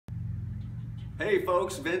Hey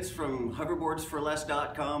folks, Vince from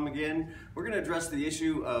hoverboardsforless.com again. We're going to address the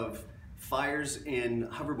issue of fires in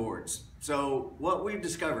hoverboards. So what we've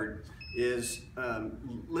discovered is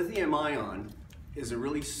lithium ion is a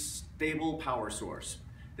really stable power source.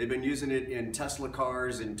 They've been using it in Tesla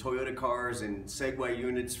cars and Toyota cars and Segway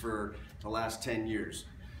units for the last 10 years.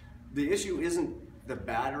 The issue isn't the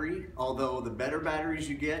battery, although the better batteries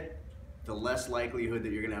you get, the less likelihood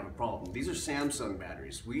that you're going to have a problem. These are Samsung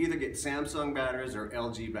batteries. We either get Samsung batteries or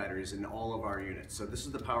LG batteries in all of our units. So this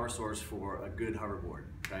is the power source for a good hoverboard.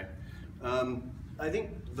 Okay. I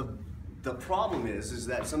think the problem is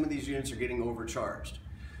that some of these units are getting overcharged.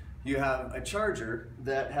 You have a charger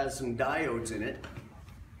that has some diodes in it,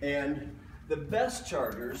 and the best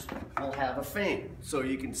chargers will have a fan. So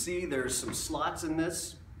you can see there's some slots in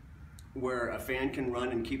this where a fan can run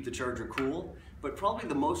and keep the charger cool. But probably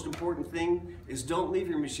the most important thing is don't leave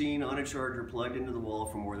your machine on a charger plugged into the wall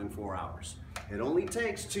for more than 4 hours. It only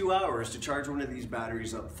takes 2 hours to charge one of these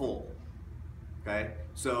batteries up full. Okay,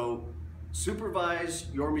 so supervise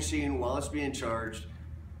your machine while it's being charged,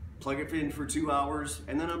 plug it in for 2 hours,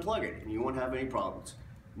 and then unplug it, and you won't have any problems.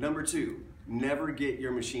 Number 2, never get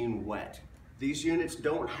your machine wet. These units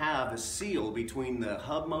don't have a seal between the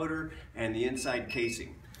hub motor and the inside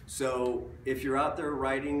casing. So if you're out there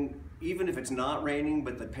riding, even if it's not raining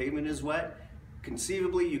but the pavement is wet,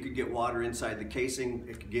 conceivably you could get water inside the casing,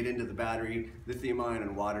 it could get into the battery. Lithium ion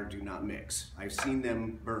and water do not mix. I've seen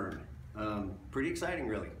them burn. Pretty exciting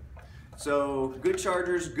really. So good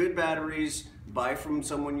chargers, good batteries, buy from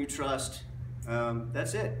someone you trust.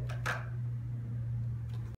 That's it.